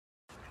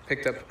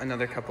picked up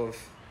another couple of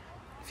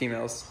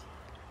females.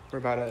 We're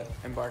about to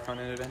embark on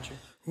an adventure.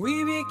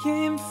 We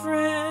became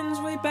friends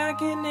way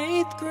back in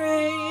 8th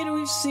grade.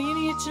 We've seen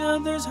each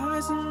other's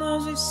highs and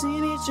lows, we've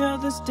seen each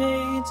other's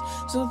dates.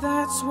 So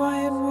that's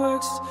why it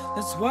works,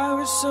 that's why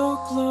we're so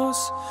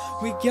close.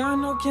 We got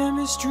no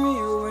chemistry,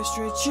 we're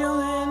straight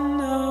chillin'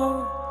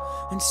 now.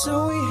 And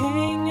so we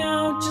hang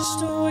out just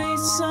to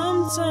waste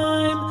some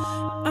time.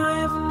 I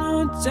have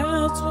no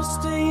doubts we'll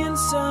stay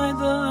inside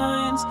the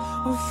lines.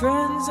 We're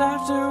friends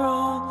after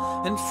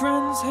all, and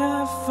friends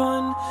have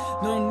fun.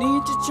 No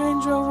need to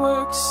change what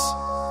works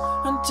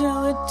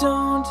until it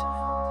don't.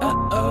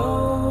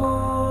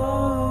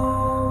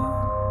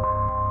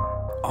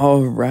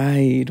 All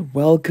right,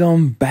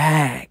 welcome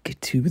back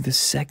to the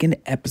second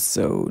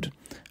episode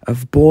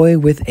of Boy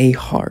with a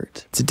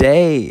Heart.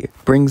 Today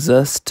brings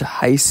us to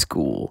high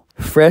school,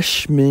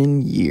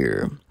 freshman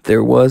year.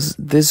 There was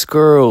this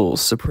girl,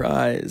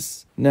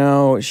 surprise.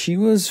 Now, she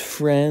was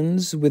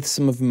friends with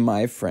some of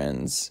my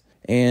friends,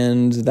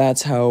 and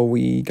that's how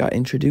we got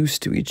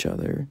introduced to each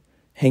other.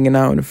 Hanging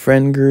out in a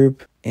friend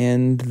group,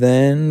 and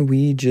then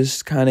we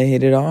just kind of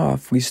hit it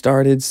off. We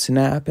started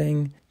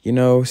snapping. You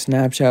know,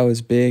 Snapchat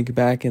was big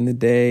back in the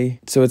day,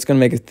 so it's going to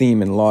make a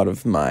theme in a lot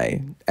of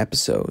my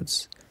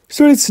episodes.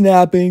 Started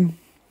snapping.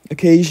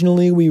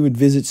 Occasionally, we would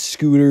visit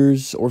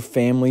Scooters or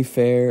Family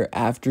Fare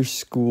after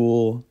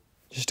school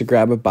just to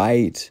grab a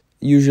bite.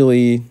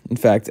 Usually, in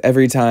fact,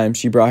 every time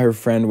she brought her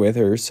friend with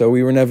her, so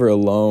we were never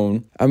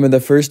alone. I mean, the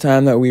first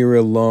time that we were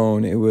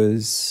alone, it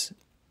was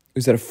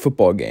at a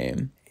football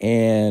game,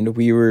 and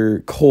we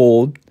were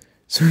cold,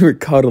 so we were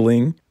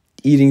cuddling,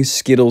 eating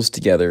Skittles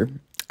together.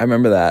 I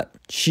remember that.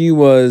 She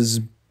was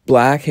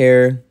black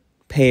hair,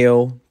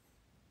 pale,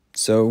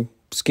 so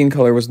skin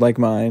color was like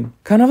mine.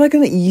 Kind of like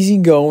an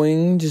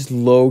easygoing, just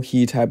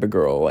low-key type of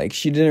girl. Like,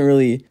 she didn't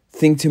really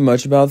think too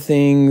much about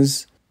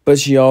things, but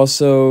she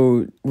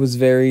also was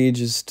very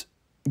just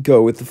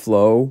go with the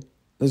flow.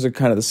 Those are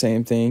kind of the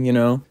same thing, you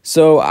know?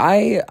 So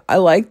I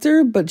liked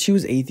her, but she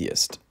was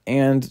atheist.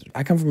 And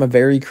I come from a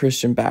very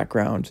Christian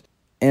background.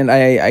 And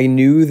I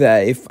knew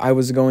that if I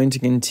was going to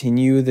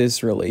continue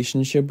this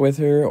relationship with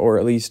her, or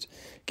at least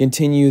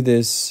continue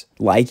this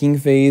liking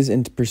phase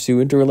and pursue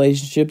into a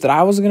relationship, that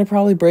I was going to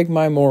probably break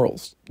my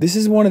morals. This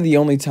is one of the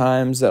only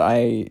times that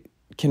I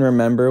can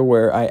remember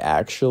where I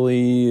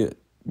actually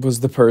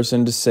was the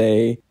person to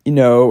say, you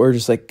know, or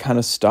just like kind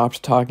of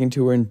stopped talking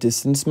to her and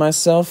distanced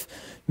myself.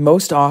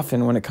 Most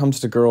often when it comes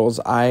to girls,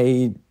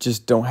 I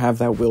just don't have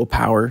that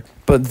willpower.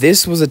 But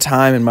this was a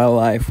time in my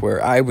life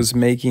where I was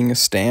making a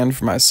stand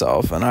for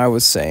myself, and I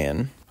was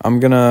saying, I'm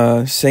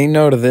gonna say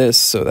no to this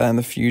so that in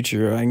the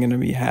future I'm gonna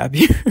be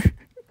happier.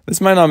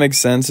 This might not make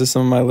sense to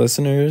some of my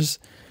listeners.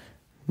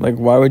 Like,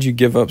 why would you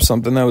give up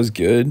something that was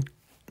good?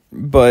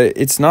 But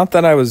it's not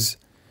that I was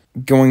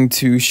going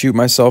to shoot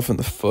myself in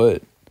the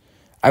foot.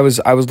 I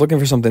was looking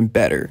for something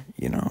better,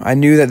 you know. I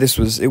knew that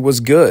it was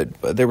good,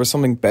 but there was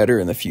something better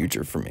in the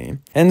future for me.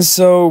 And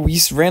so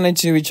we ran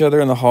into each other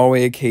in the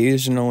hallway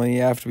occasionally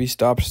after we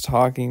stopped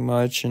talking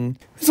much, and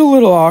it was a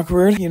little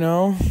awkward, you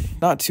know.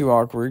 Not too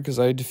awkward, because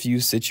I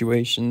diffuse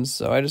situations,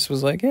 so I just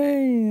was like,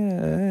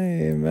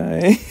 hey,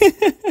 bye.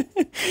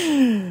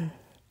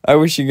 I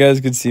wish you guys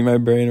could see my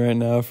brain right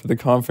now for the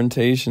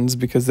confrontations,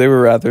 because they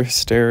were rather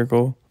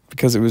hysterical,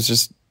 because it was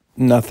just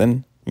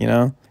nothing, you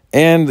know.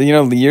 And, you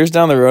know, years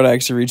down the road, I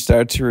actually reached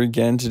out to her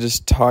again to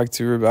just talk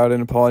to her about it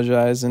and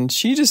apologize. And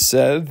she just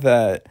said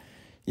that,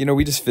 you know,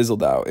 we just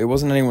fizzled out. It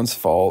wasn't anyone's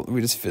fault.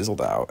 We just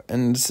fizzled out.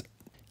 And,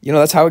 you know,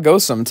 that's how it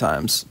goes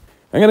sometimes.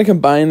 I'm going to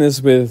combine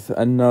this with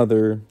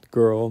another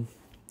girl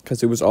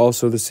because it was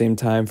also the same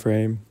time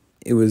frame.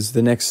 It was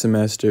the next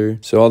semester.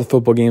 So all the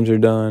football games are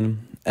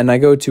done. And I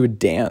go to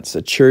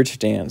a church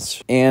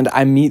dance. And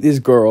I meet this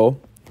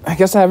girl. I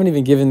guess I haven't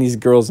even given these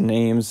girls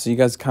names, so you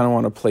guys kind of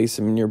want to place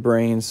them in your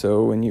brain,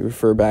 so when you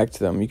refer back to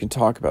them, you can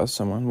talk about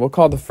someone. We'll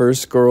call the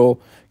first girl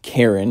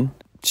Karen.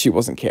 She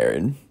wasn't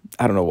Karen.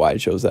 I don't know why I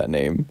chose that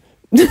name.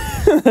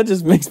 That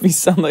just makes me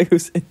sound like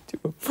who's into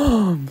a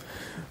mom.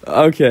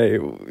 Okay,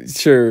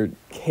 sure,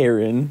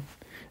 Karen.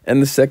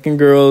 And the second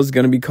girl is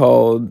going to be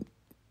called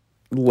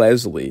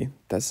Leslie.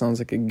 That sounds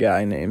like a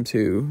guy name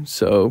too.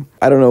 So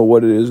I don't know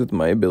what it is with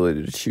my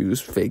ability to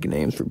choose fake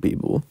names for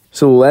people.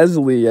 So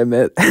Leslie, I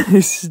met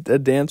at a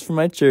dance for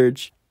my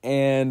church,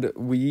 and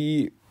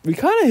we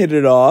kind of hit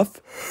it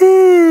off.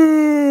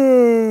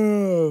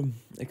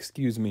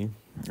 Excuse me.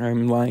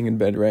 I'm lying in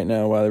bed right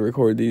now while I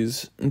record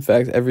these. In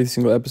fact, every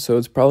single episode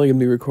is probably going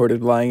to be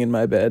recorded lying in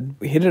my bed.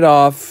 We hit it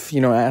off,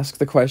 you know, ask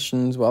the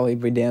questions while we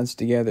dance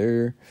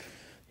together.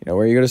 You know,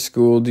 where you go to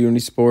school, do any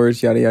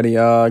sports, yada, yada,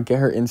 yada. Get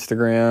her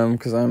Instagram,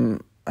 because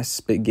I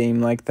spit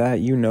game like that.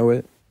 You know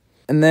it.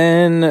 And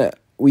then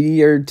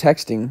we are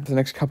texting for the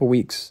next couple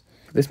weeks.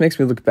 This makes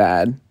me look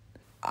bad.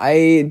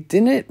 I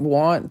didn't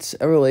want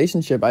a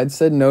relationship. I'd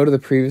said no to the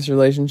previous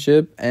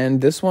relationship.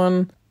 And this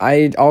one,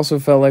 I also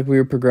felt like we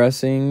were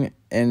progressing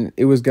and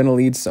it was going to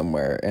lead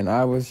somewhere. And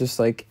I was just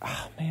like,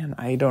 oh, man,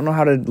 I don't know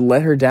how to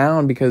let her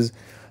down because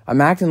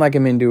I'm acting like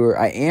I'm into her.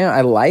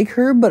 I like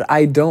her, but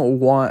I don't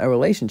want a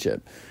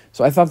relationship.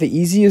 So I thought the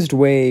easiest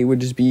way would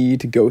just be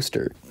to ghost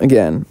her.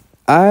 Again,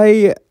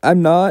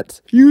 I'm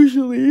not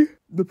usually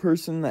the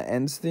person that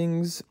ends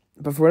things,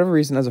 but for whatever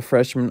reason, as a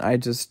freshman, I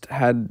just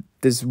had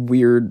this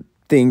weird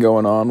thing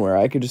going on where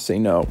I could just say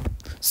no.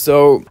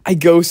 So I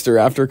ghost her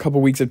after a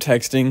couple weeks of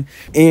texting,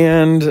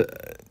 and,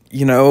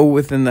 you know,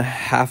 within the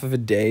half of a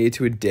day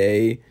to a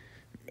day,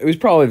 it was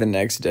probably the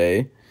next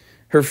day,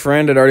 her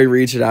friend had already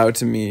reached out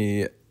to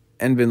me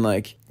and been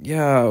like,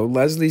 yeah,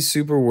 Leslie's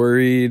super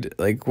worried.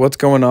 Like, what's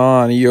going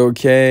on? Are you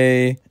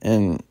okay?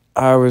 And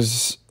I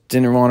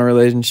didn't want a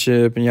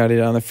relationship and yada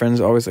yada. And the friend's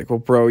always like, well,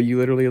 bro, you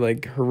literally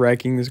like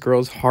wrecking this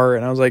girl's heart.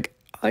 And I was like,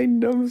 I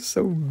know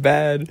so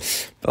bad.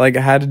 But like,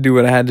 I had to do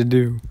what I had to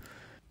do.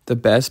 The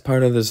best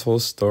part of this whole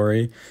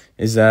story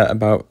is that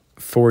about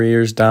 4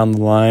 years down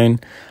the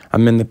line,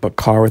 I'm in the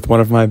car with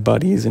one of my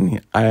buddies,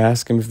 and I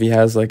ask him if he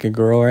has like a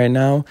girl right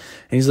now. And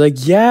he's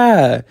like,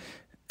 yeah.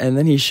 And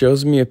then he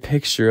shows me a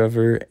picture of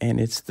her, and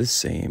it's the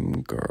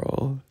same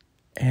girl.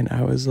 And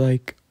I was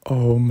like,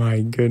 oh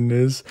my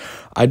goodness.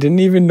 I didn't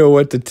even know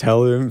what to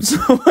tell him. So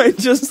I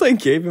just like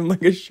gave him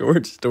like a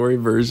short story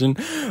version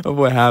of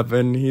what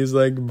happened. He's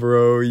like,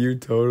 bro, you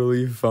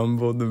totally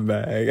fumbled the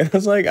bag. And I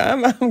was like,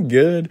 I'm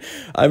good.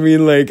 I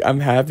mean, like, I'm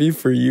happy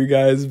for you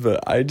guys,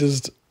 but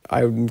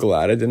I'm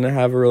glad I didn't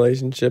have a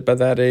relationship at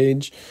that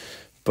age.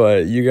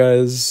 But you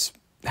guys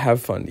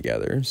have fun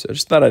together. So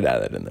just thought I'd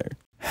add that in there.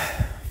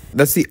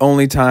 That's the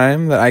only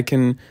time that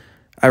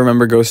I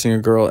remember ghosting a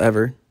girl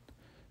ever.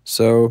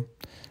 So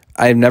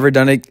I've never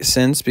done it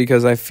since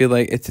because I feel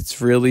like it's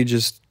really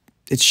just,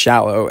 it's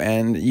shallow,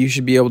 and you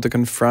should be able to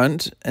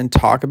confront and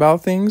talk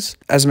about things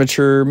as a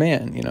mature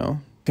man, you know.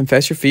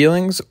 Confess your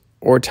feelings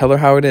or tell her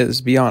how it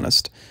is. Be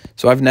honest.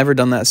 So I've never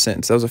done that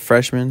since. I was a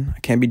freshman. I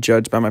can't be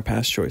judged by my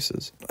past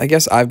choices. I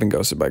guess I've been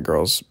ghosted by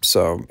girls,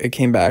 so it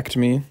came back to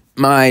me.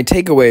 My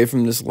takeaway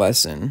from this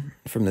lesson,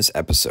 from this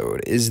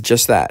episode, is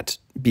just that.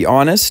 Be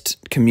honest,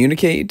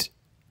 communicate,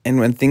 and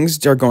when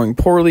things are going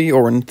poorly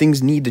or when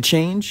things need to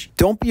change,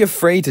 don't be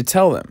afraid to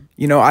tell them.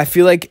 You know, I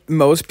feel like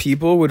most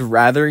people would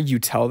rather you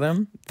tell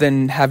them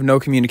than have no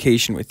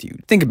communication with you.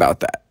 Think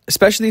about that.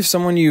 Especially if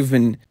someone you've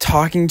been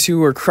talking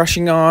to or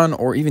crushing on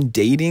or even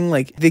dating,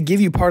 like, they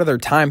give you part of their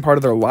time, part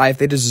of their life.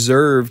 They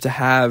deserve to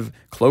have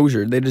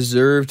closure. They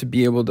deserve to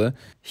be able to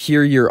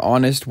hear your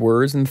honest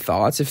words and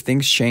thoughts if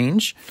things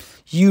change.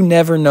 You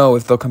never know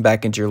if they'll come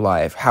back into your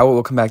life, how it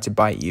will come back to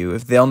bite you,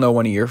 if they'll know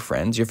one of your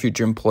friends, your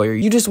future employer.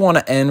 You just want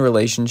to end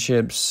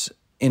relationships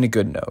in a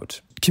good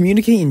note.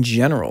 Communicate in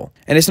general.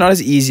 And it's not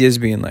as easy as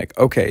being like,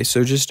 okay,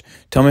 so just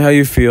tell me how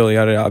you feel,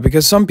 yada yada.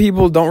 Because some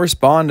people don't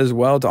respond as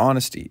well to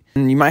honesty.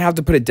 And you might have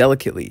to put it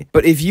delicately.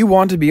 But if you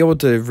want to be able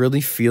to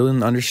really feel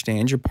and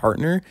understand your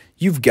partner,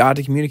 you've got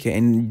to communicate.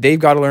 And they've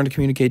got to learn to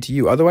communicate to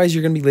you. Otherwise,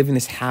 you're going to be living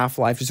this half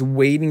life just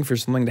waiting for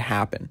something to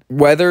happen.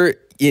 Whether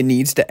it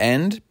needs to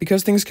end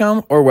because things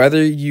come, or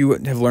whether you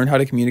have learned how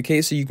to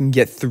communicate so you can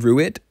get through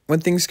it when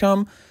things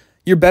come,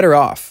 you're better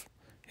off.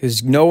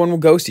 Because no one will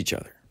ghost each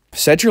other.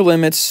 Set your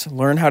limits,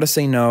 learn how to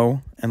say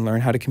no, and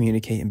learn how to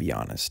communicate and be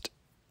honest.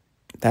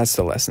 That's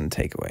the lesson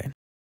takeaway.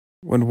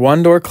 When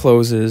one door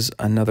closes,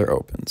 another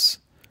opens.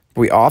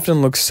 We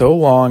often look so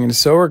long and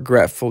so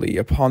regretfully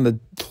upon the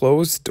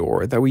closed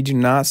door that we do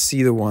not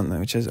see the one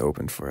which has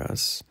opened for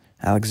us.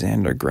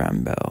 Alexander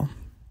Graham Bell.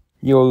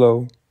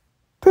 YOLO.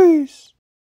 Peace.